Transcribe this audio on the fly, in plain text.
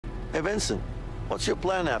Hey, Vincent, what's your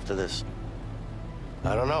plan after this?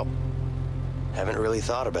 I don't know. Haven't really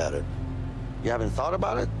thought about it. You haven't thought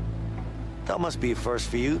about it? That must be a first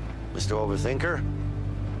for you, Mr. Overthinker.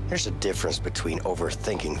 There's a difference between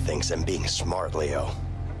overthinking things and being smart, Leo.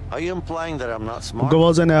 Are you implying that I'm not smart?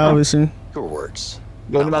 Gawa sa naawis eh. Your words.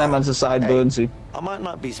 Gawin naman sa sideburns eh. I might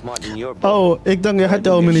not be smart in your book. Oh, ik denk je had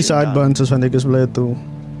al mini sidebands van ik is blij toe.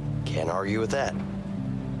 Can't argue with that.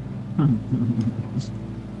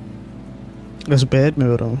 Dat is bad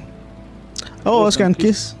me bro. Oh, als kan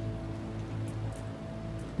kiss.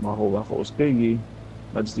 Wacht, Oskegi.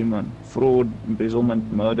 Wat is die man? Fraud,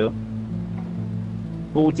 embezzlement, murder.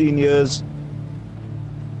 14 years.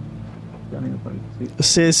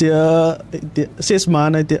 6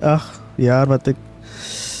 maanden uit die 8 jaar wat ik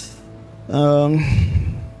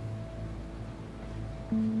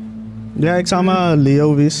ja, ik zou maar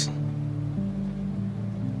Leo wees.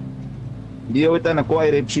 Leo het een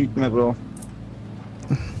kwaai rape sheet me bro.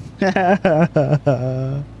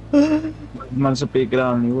 Man sa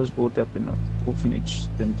playground, he was brought up in an orphanage,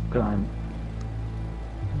 then to crime.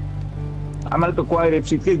 Amal to kwaai rape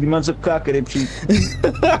sheet, kijk die man sa kak rape sheet.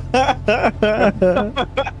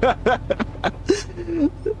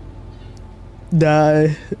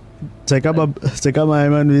 Nee, zeg maar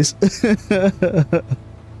man wees.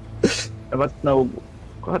 Wat nou,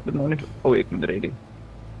 gaat het nou niet? Oh, ik moet rijden.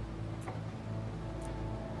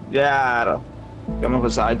 Ja, ik heb nog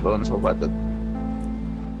een sideburns of wat het.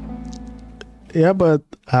 Yeah, but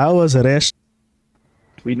I was arrested.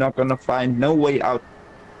 We're not gonna find no way out.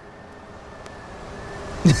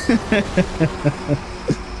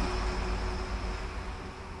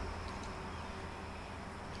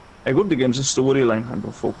 Ik hoop de game's storyline gaan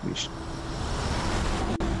gefocust.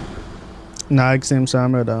 Nou, ik neem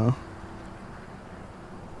samen dan.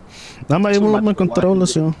 Nou, maar je moet op mijn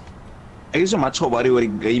controllers, joh. Ik is zo much worry oor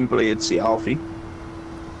die gameplay itself, hè.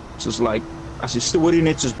 Soos like, as die story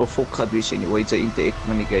net soos befok gaat wees en jy weet sy interact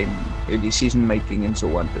met die game, en die decision making en so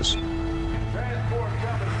on dus.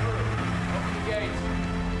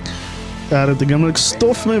 Ja, dat game like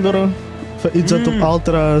stof mee, bro. Voor iets dat op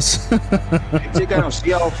ultra's. Ik zeg aan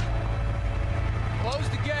onszelf.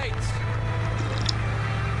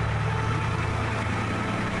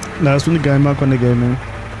 Nou, dat is van de game maak van de game, man.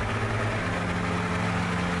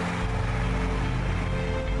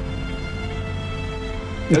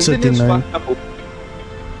 Ik zit in lijn.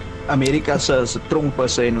 Amerika se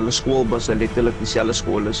tronkbusse en hulle skoolbusse letterlik dieselfde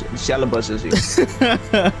skool is, dieselfde busse is hier.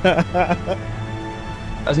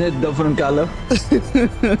 As net different color.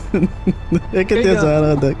 Ik heb dit aan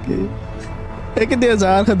gedink. Ik heb dit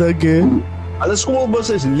aan gedink. Alle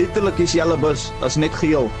skoolbusse is letterlik dieselfde bus, as net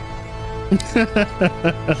geel.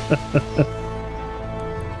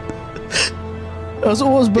 As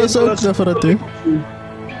ons bus ook different.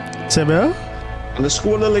 Sê jy? Alle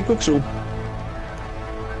skole lyk ook so.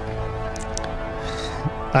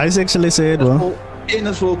 Hy is actually said, bro. En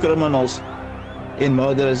is vol criminals. En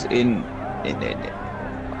murderers en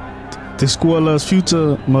The school is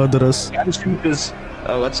future murderers. ja, die shooters.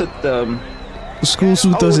 What's it? School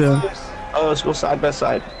shooters, ja. Oh, school side by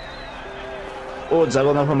side. Oh, ze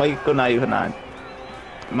wil nog van my konijn gedaan.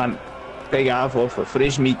 Man, kijk aan voor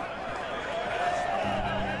fresh meat.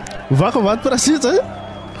 Wacht, wat precies, hè?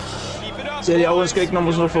 Sê die ouens kyk nou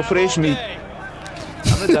mos nog vir fresh meat.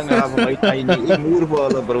 Dan dan gaan van my hy nie moer vir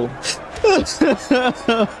hulle bro.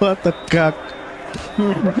 Wat 'n kak.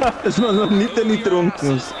 Dis maar nog nie te nie tronk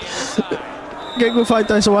mos. Kyk hoe fight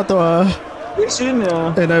hy so wat hoor. Ek sien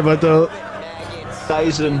ja. En hy wat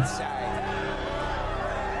Tyson.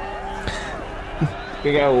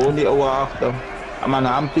 Kijk hoe die ouwe agter. Maar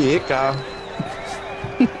naam PK.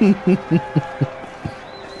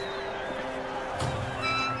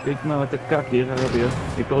 Kijk maar wat 'n kak hier gebeur.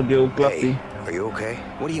 Ek hoor die ou klap Hey, nie. are you okay?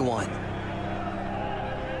 What do you want?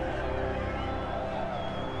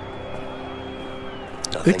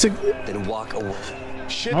 Nothing. It's a Then walk away.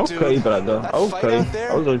 Shit, Okay, dude. brother. That fight Okay. out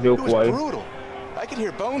there, I was a joke, it was why? brutal. I could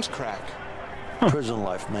hear bones crack. Prison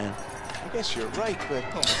life, man. I guess you're right, but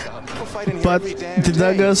oh my God, people fight in here But every damn the day.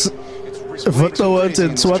 daggers, It's way what too the words crazy in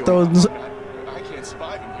and this what the joint. words. I can't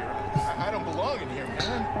survive in here. I don't belong in here,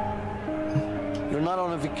 man. You're not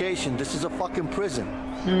on a vacation. This is a fucking prison.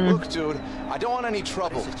 Look, dude, I don't want any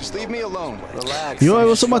trouble. Just leave me alone. Relax. Yo, I'm hij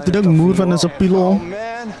was just zomaar trying to direct moer toughen van you zijn up. pillow. Oh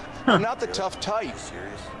man, I'm not the tough type.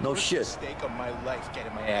 No shit. Mistake of my life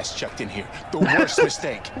getting my ass chucked in here. The worst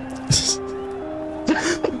mistake.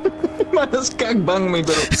 Man is kakbang my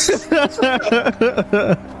bro.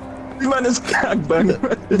 Die man is kakbang.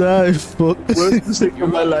 Nee, fuck. Worst mistake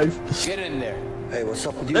of my life. Get in there. Hey, what's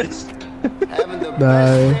up with you? Having the Nee.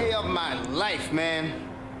 best day of my life, man.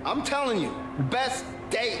 I'm telling you, best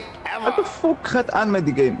date What the ever. fuck gaat aan met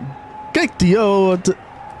die game? Kijk die, joh.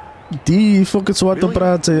 Die fucking zwarte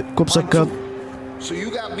praat op zijn kat. So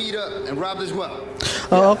you got beat up and robbed as well?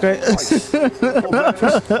 Oh, oké. For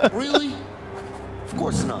breakfast? Really? Of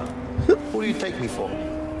course not. Who do you take me for?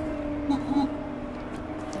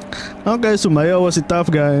 Oké, so Mayo was a tough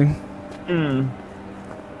guy.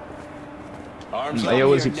 Arms I on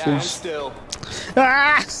always here, now and exist. still.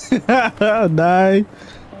 Ah! Nee.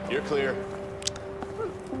 You're clear.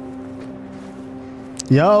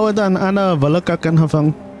 Ja, wat aan Anna Walleka kan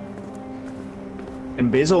gevangen.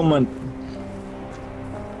 Embezzlement.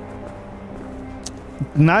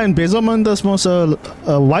 Nee, embezzlement is mos een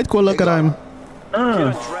white collar crime. Get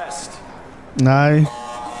undressed. Nee.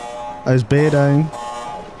 Hij is bad, hè.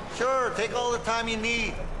 Sure, take all the time you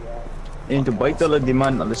need. En toe buit hulle die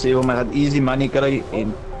man, hulle sê hom hy gaan easy money kry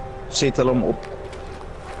en set hulle hom op.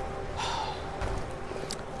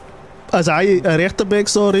 Als hij een rechte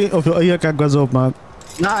backstory of je eigen kak was opmaakt.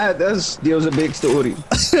 Nou, dat is die was 'n big story.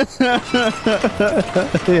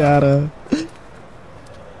 Ja,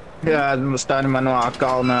 Ja, dan staan maar nou aan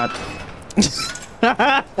kaal na.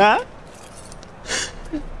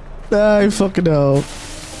 nee, fucking hell.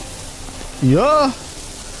 Ja.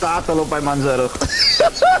 Staat al op my man se rug.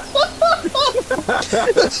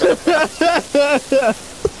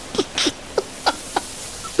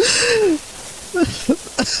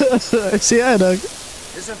 Zie jij dat?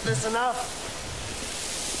 Isn't this enough?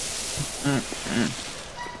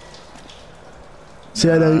 Zie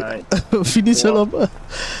jij dat? Finish al op.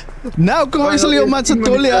 Nou, kom eens al man sa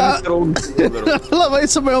tol, ja. Laat mij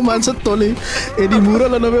eens op man sa tol. En die moeder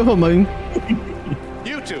lang weer van mij.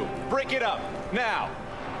 You two, break it up. Now.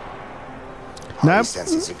 Nou,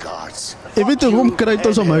 Senses and cards. ik weet toch hoe krijgt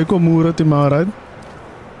ons om mij kom moeder te maken.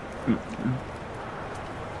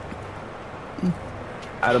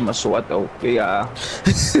 Arme swat ook, ja.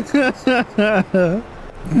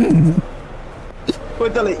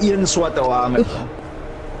 Put hulle een swat aan met.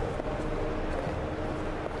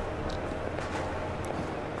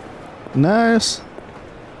 Nice.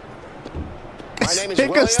 My name is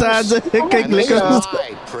Ik kan staan, Williams. kijk and this lekker. is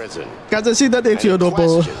my prison. Kan ze zien dat ik je dopo.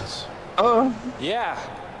 Questions? Yeah.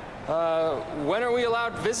 When are we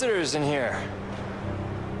allowed visitors in here?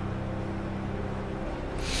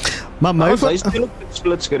 Maar mij Hy van... speel op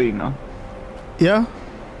split screen, nou. Ja?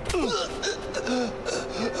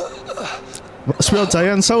 Speelt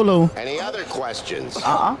hij een solo? Any other questions?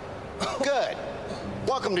 Good.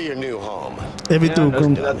 Welcome to your new home. Even toe,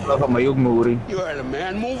 kom. Dat was my ook moerie. You heard him,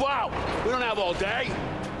 man. Move out. We don't have all day.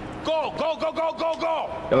 Go, go, go, go, go, go.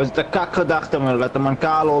 Dat was de kakgedachte, maar laat hem aan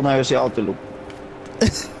Karel naar jezelf te lopen.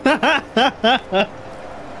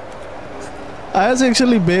 Hij is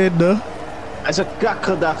actually bad, though. Hij is een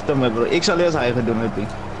kakgedachte, maar bro. Ik zal eerst eigen doen met die.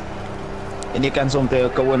 En je kan soms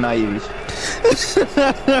tegen koude naar je wees.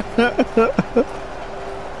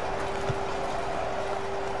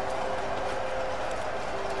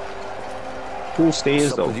 Cool stays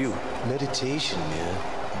What's up though. with you? Meditation, man.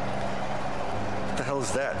 What the hell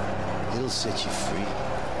is that? It'll set you free.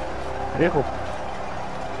 Regel.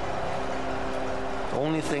 The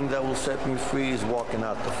only thing that will set me free is walking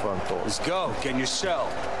out the front door. Let's go. Get in your cell.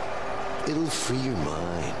 It'll free your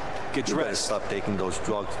mind. Get You better dressed. stop taking those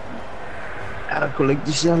drugs. Ja, dat kon ik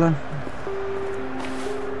die stellen.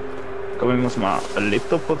 Kom ik moest maar een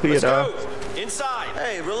laptop Let's papieren. go. Inside.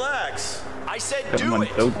 Hey, relax. I said Ik heb do mijn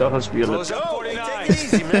it. dooddag gespeeld. Close up Hey, 49. take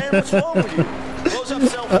it easy, man. What's wrong with you? Close up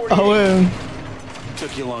cell 48. Oh,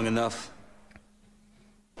 Took you long enough.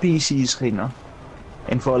 PC's gingen.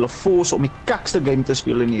 En voor hulle force om die kakste game te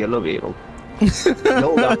spelen in die hele wereld.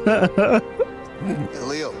 Heel dag. Hey,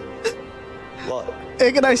 Leo. What?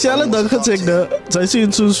 ik heb actually dan gezegd, zij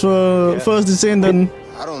zien zoals voor first descendant. I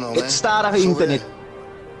don't know, man. Het stadige It's over internet. there.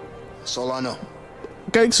 That's all I know.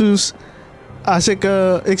 Kijk, Soes. Als ik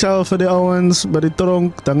zou voor de ouwens bij de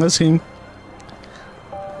tronk, dan misschien.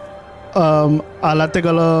 Laat ik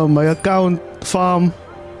al mijn account farm.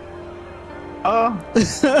 Ah.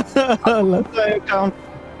 Mijn account.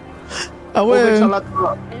 Of ik zal Awe,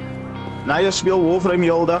 laten. Nou, je speelt Wolfram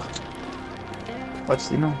heel dag. Wat is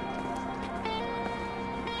die nou?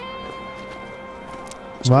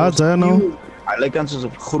 wat zijn nou? Hij lijkt aan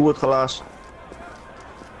zo'n groot glas.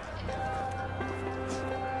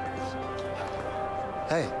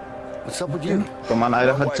 Hey, what's up with you? Kom aan, hij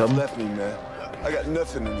My gaat wife hem. left me, man. I got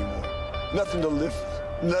nothing anymore. Nothing to live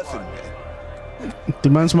for. Nothing, man.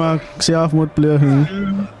 Die mens maakt zelfmoordpleging.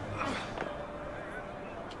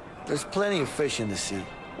 There's plenty of fish in the sea.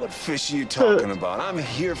 What fish are you talking about? I'm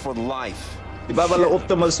here for life. Die babbelen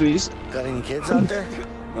Optimus wees. Got any kids out there?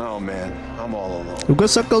 Oh man, I'm all alone. Hoe kan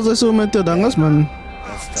sakal sa sumet yun, dangas man.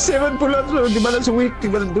 7 bulan bro, di ba na sa week, di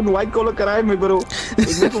ba dun white collar crime bro.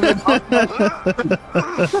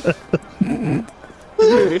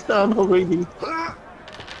 Restahan ko kayo din.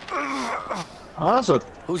 Asot.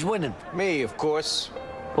 Who's winning? Me, of course.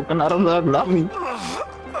 Huwag ka naramdaman namin.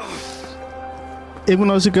 Ik moet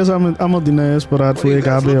nou zeker samen allemaal die is paraat voor je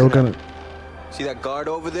kabel ook aan. See that guard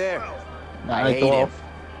over there? Nah, I ito hate him. off.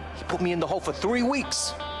 He put me in the hole for 3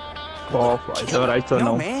 weeks. Off. Ito right to No,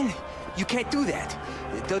 know. man. You can't do that.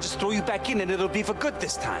 They'll just throw you back in and it'll be for good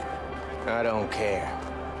this time. I don't care.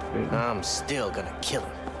 I'm still gonna kill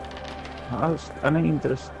him. Anong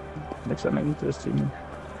interest? Next anong interest in you?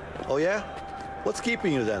 Oh yeah? What's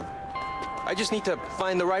keeping you then? I just need to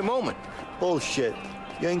find the right moment. Bullshit.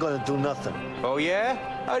 You ain't gonna do nothing. Oh yeah?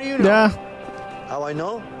 How do you know? Ja, How I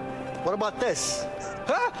know? What about this?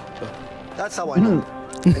 Huh? That's how I know.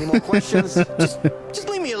 Any more questions? Just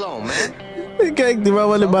leave me alone, man. kijk, die wou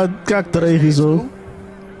wel een bad karakterregio zo.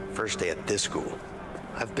 First day at this school.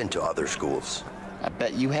 I've been to other schools. I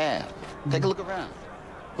bet you have. Take a look around.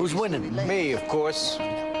 Who's winning? Me, of course.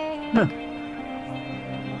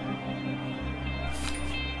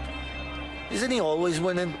 Isn't he always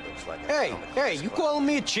winning? Hey, you calling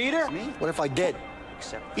me a cheater? What if I did?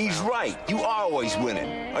 He's right. You are always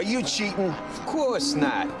winning. Are you cheating? Of course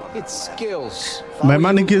not. It's skills. Mijn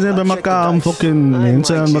mannetjes zijn bij elkaar om fucking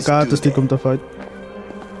mensen aan elkaar te stiekem te fight.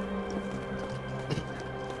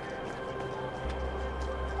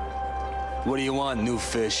 What do you want, new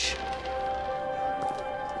fish?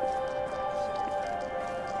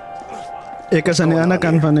 Ik is aan de andere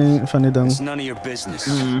kant van die ding. It's none of your business.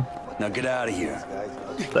 Now get out of here.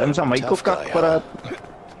 Tayo sa may kukak para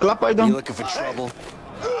klap ay You dong. looking for trouble?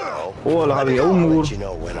 Oh, lahat yung I'll umur. let you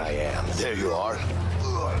know when I am. There you are.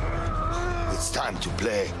 It's time to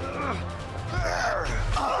play.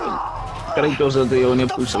 Karito sa tayo niya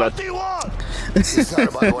puslat. What do you want? It's not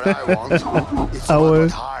about what I want. It's Our-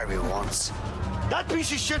 about what Harvey wants. That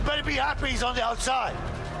piece of shit better be happy he's on the outside.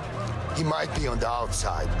 He might be on the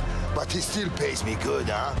outside, but he still pays me good,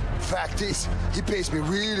 huh? Fact is, he pays me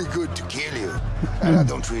really good to kill you. And I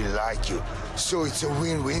don't really like you. So it's a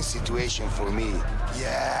win-win situation for me.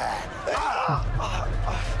 Yeah.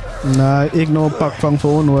 Nou, ik nou pak van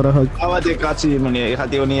phone worden. Awat yung katsi mo niya,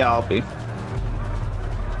 ikati yun niya ako eh.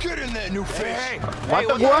 Get in there, new fish. What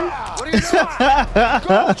the guan? What are you doing?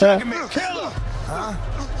 Go, dragging me. Kill him.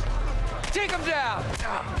 Take him down!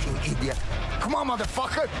 You idiot. Come on,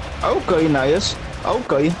 motherfucker. Okay, nice.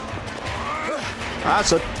 Okay.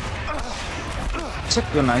 Asot. Check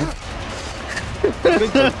ko na yun.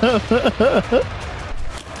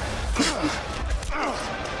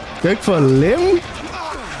 Kijk van Lim.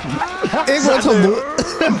 Ik word geboren.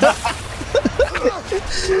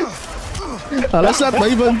 Alles laat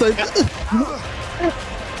mij van tijd.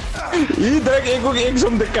 Hier druk ik ook X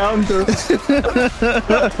om de counter.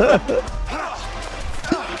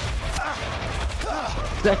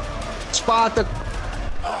 Zeg, spaten.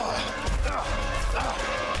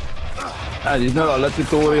 Ah, dit is nou al een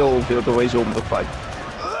tutorial of je te wezen om te fight.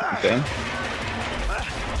 Oké.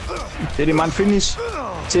 Zit die man finish?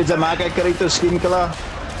 Zit ze maken karakter skin klaar?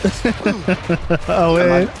 Oh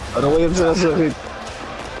hé. Waarom heb je dat zo goed?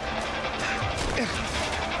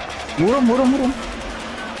 Murum.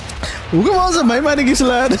 Hoe gewoon ze mij maar niet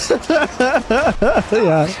slaan?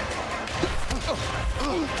 Ja.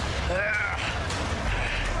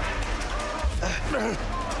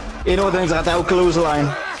 You know things gaat ook close line.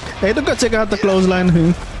 Hey, dan kan checken uit de close line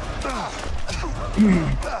heen.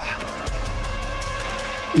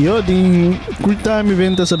 Yo, die quick time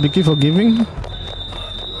event is een beetje forgiving.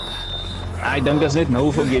 Ik denk dat is niet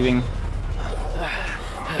no forgiving.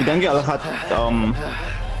 Ik denk dat gaat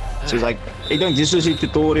soos like, ik denk dit is die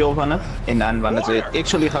tutorial van het. En dan wanneer ze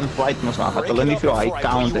actually gaan fight, maar gaat hulle nie veel high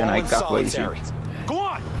count en high kak wees nie. Go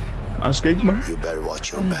on! As kyk maar. You better watch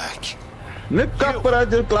your back. Net kak maar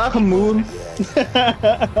uit klaar gemoer.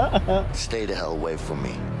 Stay the hell away from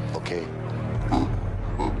me, okay?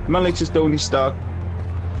 Man, ik is Tony Stark.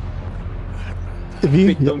 Wie?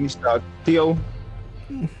 Big Tony Stark. Theo.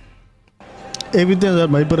 Everything that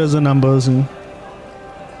my present numbers.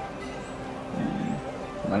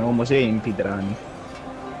 Ano mo siya yung pidrani.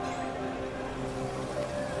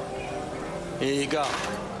 Here you go.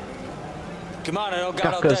 Come on, I don't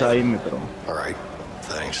got all Kak sa day. imi pero. All right.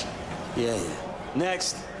 Thanks. Yeah.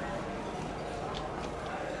 Next.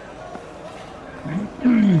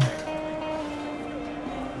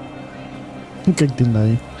 Kijk die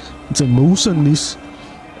naai. Het zijn moesen niet.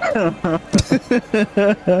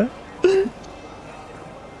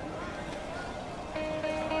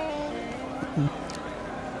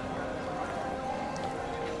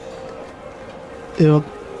 Ewa.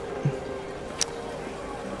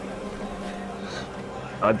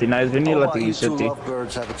 Die nice weer niet How laten about you two zitten.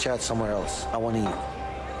 lovebirds have a chat somewhere else? I want to eat.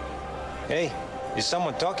 Hey, is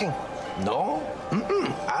someone talking? No?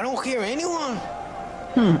 I don't hear anyone.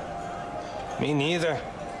 Me neither.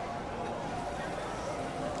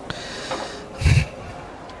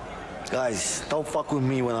 Guys, don't fuck with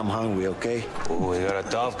me when I'm hungry, okay? Oh, we got a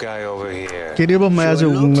tough guy over here. Kini ba maya sa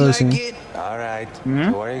Sure kung looks ngasin? like it. All right. So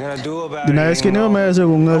what are you gonna do about Dinayos it? kini ba maya sa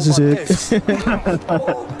kung ngasin si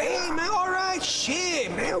Oh, hey, man, all right.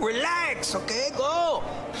 Shit, man, relax, okay? Go.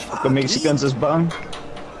 De Mexicans is bang.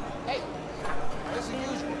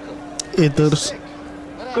 Eaters.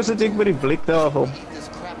 Because ik bij die bliktafel.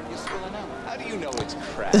 How do you know it's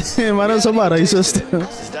crap? Mana sa racist.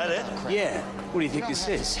 Is that it? Yeah. What do you think this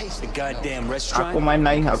is? The goddamn restaurant? Ako mijn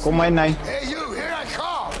nee, ako mijn nee. Hey, you, here I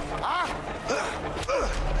come! Huh?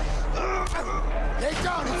 Lay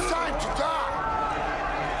down, it's time to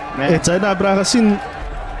die! Het zijn daar gezien.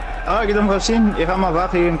 Ah, ik heb hem gezien. Ik ga maar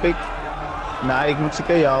wachten hier een pik. Nee, ik moet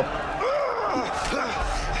zeker jou.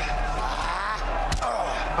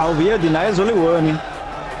 Alweer, die nee zal ik horen niet.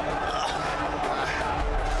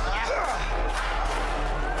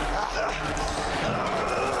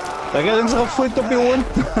 Daar gaat ze gevoerd op je hoorn.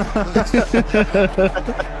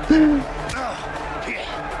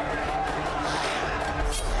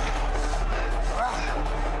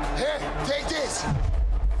 Here, take this!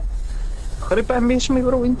 Grip hij mis me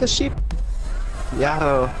bro, internship. Ja.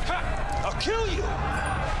 I'll kill you.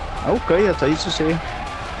 Oké, dat is iets zeggen.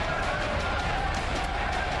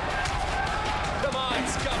 Come on,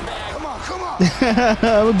 scumbag. Come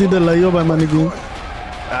on! Wat die de layo bij maniging.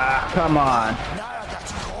 Ah, come on. Now I got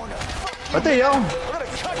you cornered. Wat is jou? I'm gonna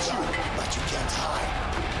cut you. But you can't hide.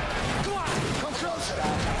 Come closer.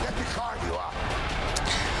 Let me carve you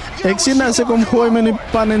up. Ik zie na ze kom gooi met die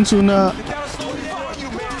pan en zo na.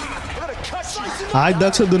 Ay,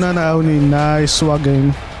 dat ze doen na nou niet. Nice, swag game.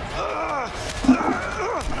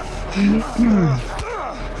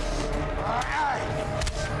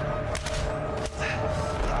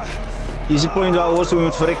 Easy point waar we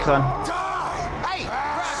met verrek gaan. Hey!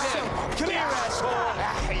 Come here, asshole!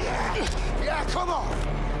 Yeah, come on!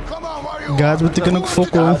 Come on, what do you Guys, want? we kunnen ook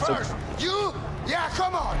fokken. You? Yeah,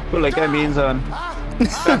 come on! Voel ik hem eens aan.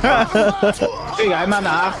 Kijk, hij maar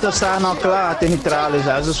naar achter staan al klaar. Het neutraal is,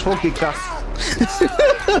 hij is een schokkie kast.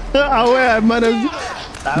 Auwe, man.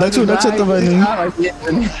 Dat zit er bij nu.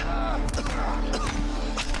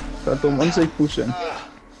 Gaat om ons uit pushen.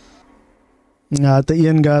 Ja, te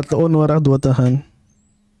iyan gaat onwaardig dood te gaan.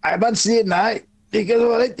 Hij bent zeer, nee. Ik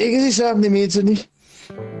is die samen die mensen niet.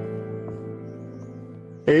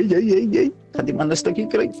 Hey. Gaat die man een stukje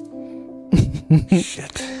krijgen?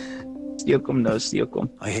 Shit. Stier kom nou, stier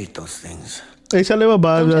kom. I hate those things. Ik zal even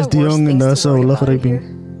baas als die jong en dat is zo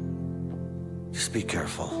lachrijping. Just be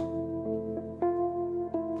careful.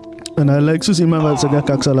 En hij lijkt zoals iemand wat zich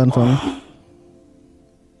kak zal aanvangen.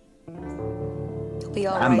 Be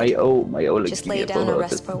all Ah, right. my oog Just lay down and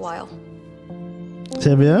rest for a while.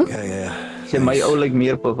 Zeg je? Yeah. Zeg, my oog lijkt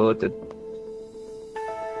meer vergroten.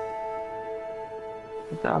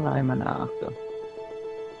 Daar laat hij maar naar achter.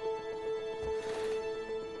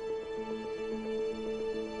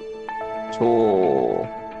 Zo.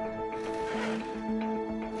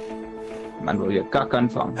 Man wil je kak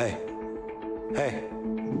aanvangen. Hey.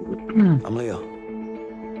 I'm Leo.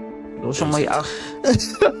 Dat is om mij af.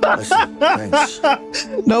 Listen, thanks.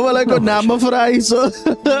 Nou wil ik ook namen vrij zo. I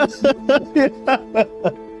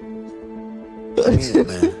mean it,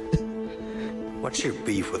 man. What's your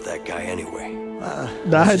beef with that guy anyway?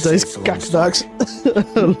 Daar is kakstaks.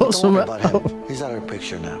 Los Don't hem worry about him. He's out of the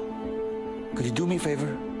picture now. Could you do me a favor?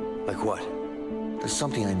 Like what? There's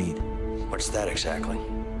something I need. What's that exactly?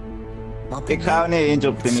 Nothing, Ik ga man. niet eens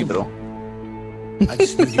op de bro. I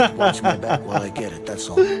just need you to watch my back while I get it, that's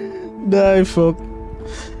all. Nee, fuck.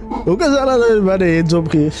 Hoe kan ze dat bij de heads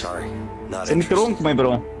opgeven? Sorry, not Zijn niet interested. dronk, my bro.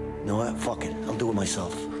 You know what? Fuck it. I'll do it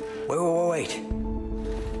myself. Wait.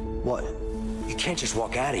 What? You can't just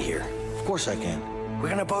walk out of here. Of course I can. We're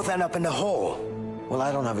gonna both end up in the hole. Well,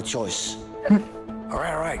 I don't have a choice. All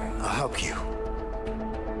right. I'll help you.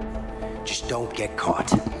 Just don't get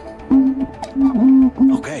caught.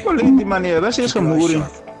 Okay. Alleen die manier, dat is gemoering.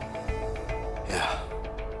 Yeah.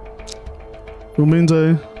 Hoe min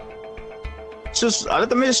zij? Dus, alle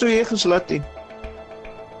tenminste zo hier gesloten.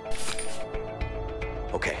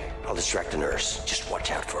 Okay, I'll distract the nurse. Just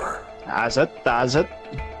watch out for her. Daar is het.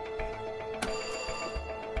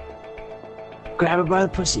 Grab her by the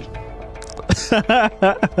pussy.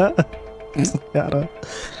 Ja,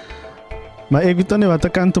 maar ik weet toch niet wat de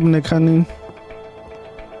kant op ik ga niet.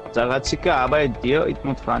 Zagat si Kaba, dia it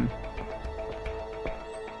moet gaan.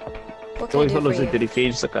 What can I do for zit you? die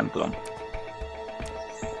venster kant lang.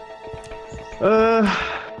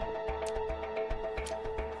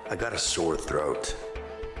 I got a sore throat.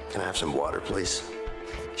 Can I have some water, please?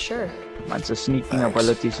 Sure. Man, sa sneaking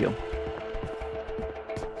abilities yun.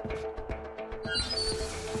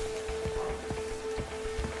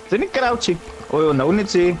 Saan yung crouching? Oh, yun, naunit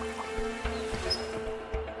si...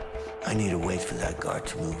 I need to wait for that guard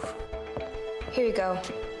to move. Here you go.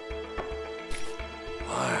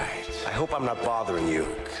 All right. I hope I'm not bothering you.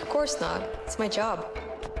 Of course not. It's my job.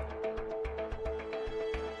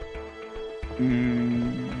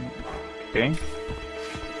 Okay.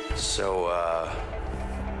 So,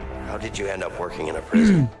 how did you end up working in a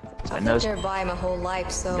prison? I've lived nearby my whole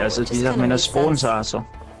life, so Ja, it ze just is kind of met een makes sense. sponsor, zo.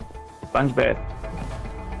 Punch bad.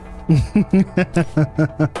 You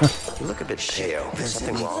look a bit pale. There's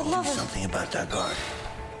something wrong. Do something about that guard.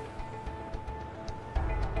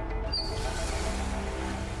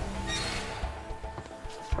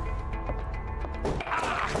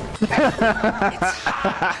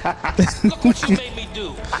 Look what you made me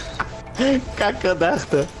do.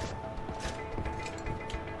 Kakkerdachte.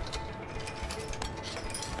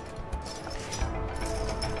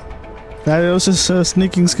 That was his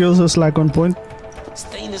sneaking skills was like on point.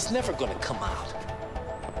 Stain is never gonna come out.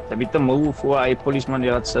 Heb je te moe voor hij policeman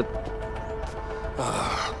die had zit?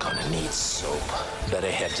 Gonna need soap.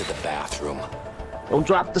 Better head to the bathroom. Don't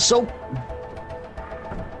drop the soap.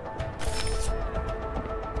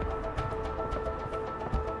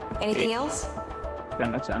 Anything else?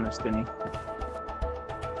 Kan dat anders niet.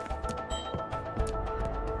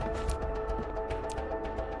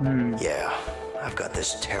 Yeah, I've got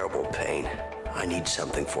this terrible pain. I need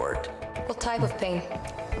something for it. What type of pain?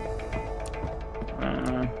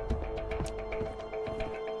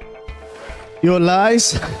 Yo,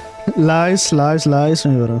 lies. Lies.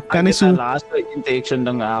 Juro. Kan ik Ik heb zo... de laatste injection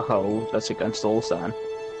dan aangehouden, dat ik aan stoel staan.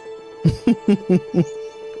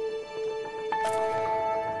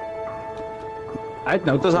 Uit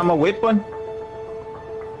nou, dat is allemaal weapon.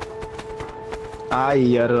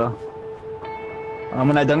 Hier. Gaan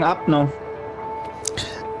we dan up nou.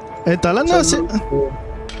 Tala na si...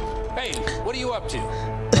 Hey, what are you up to?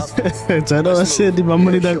 Tala na si di ba mo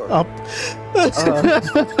ni up.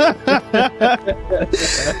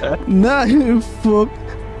 Nah, fuck.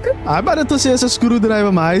 I bet ito siya sa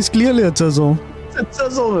screwdriver maayos clearly at zo. Het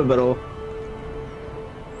is zo, bro.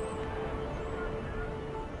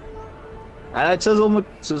 Het is zo,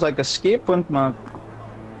 soos like escape point, maar...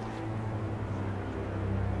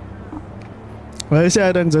 Waar is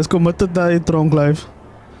jij dan? Zij is committed naar je trunk life.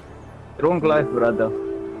 Trunk life, brother.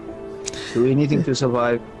 Do anything to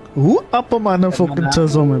survive. Hoe appa man een fucking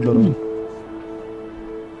zo me bro?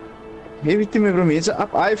 Hey, weet je me bro, mensen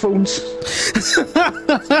op iPhones.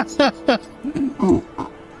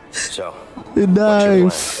 So, Nee,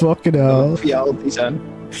 fucking hell.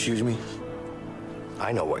 Excuse me?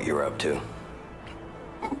 I know what you're up to.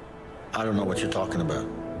 I don't know what you're talking about.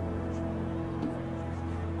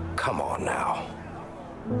 Come on now.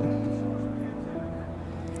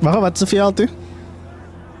 Wacht, wat is de fialty?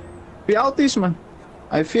 Fialty is, man.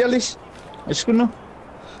 Hij veel is. Hij is genoeg.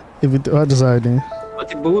 Wat is hij nu? Wat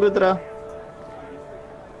die boeren eraan.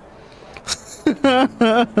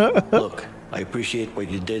 Look, I appreciate what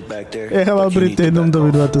you did back there. Ik ga wel pretenden om te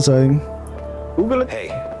weten wat te zijn. Google it.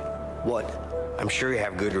 Hey, What? I'm sure you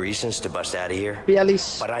have good reasons to bust out of here,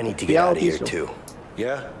 Fialis. but I need to get out of here too.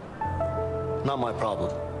 Yeah? Not my problem.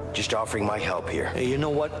 Just offering my help here. Hey, you know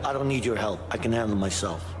what? I don't need your help. I can handle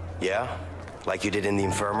myself. Yeah? Like you did in the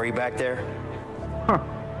infirmary back there?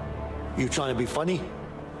 You trying to be funny?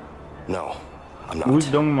 No, I'm Hoe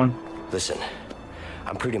not. dong, man. Listen,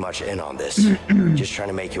 I'm pretty much in on this. Just trying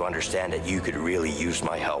to make you understand that you could really use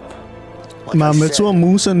my help. Like Maar I met said, zo'n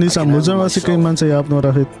moes en die I can samoes handle was ik myself. iemand zijn jaap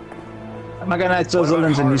nodig heeft. Maar kan hij zo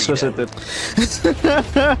zullen ze niet zo zitten.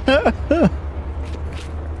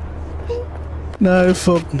 Nee,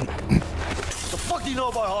 fuck. The fuck do you know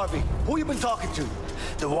about Harvey? Who you been talking to?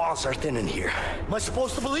 The walls are thin in here. Am I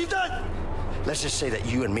supposed to believe that? Let's just say that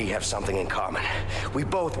you and me have something in common. We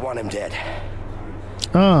both want him dead.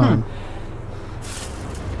 Ah.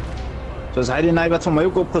 Zoals hij die wat van mij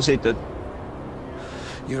ook opgezet heeft.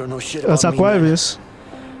 You don't know shit Dat about zou me. kwaai man. wees.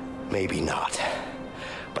 Maybe not.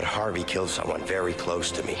 But Harvey killed someone very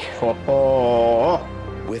close to me.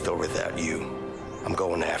 With or without you, I'm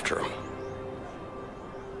going after him.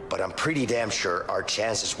 But I'm pretty damn sure our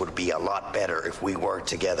chances would be a lot better if we worked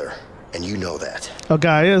together. And you know that. Oké,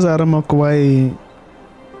 hij is daarom ook kwaai.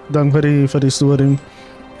 Dank voor die storing.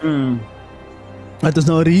 Het is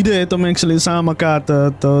nou een reden het om actually samen elkaar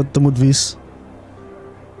te moeten wis.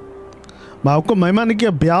 Maar hoe kom mij man een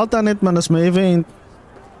keer belt aan het man, dat is mijn vriend.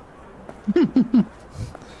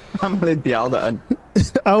 Han blev bjälld aan.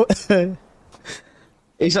 Au.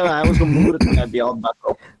 Ik zou hij was gemoerd en hij bjälld back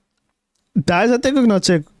op. Daar is het ik ook nog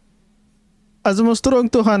check. Als we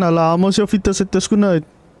strong toe gaan halen, moest je fiets zitten schoen uit.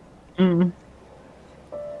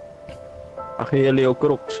 Ach, jullie ook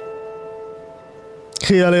crocs.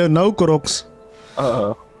 Ga je nou crocs?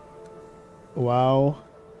 Wauw.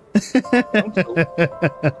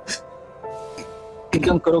 Ik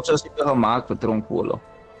kan crocs als ik er gemaakt voor tronkwolen.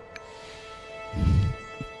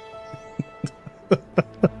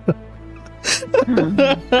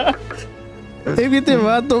 Ik weet niet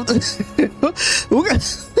wat op.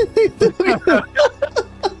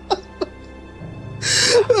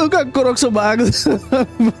 Hoe kan crocs maken? It's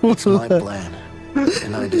my plan.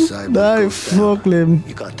 And I decide what Nee, goes fuck down. him.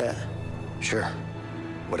 You got that? Sure.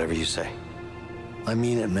 Whatever you say. I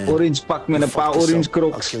mean it, man. Orange pak met een Fuck paar this orange up, I'll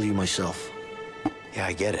crocs. kill you myself. Yeah,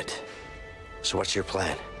 I get it. So what's your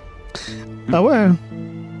plan? Ah, waar?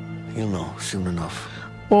 You'll know soon enough.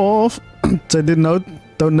 Of sy dit nou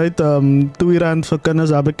toen net 2 rand vir kinders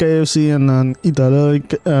daar by KFC en dan eet hulle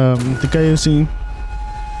die KFC.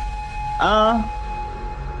 Ah.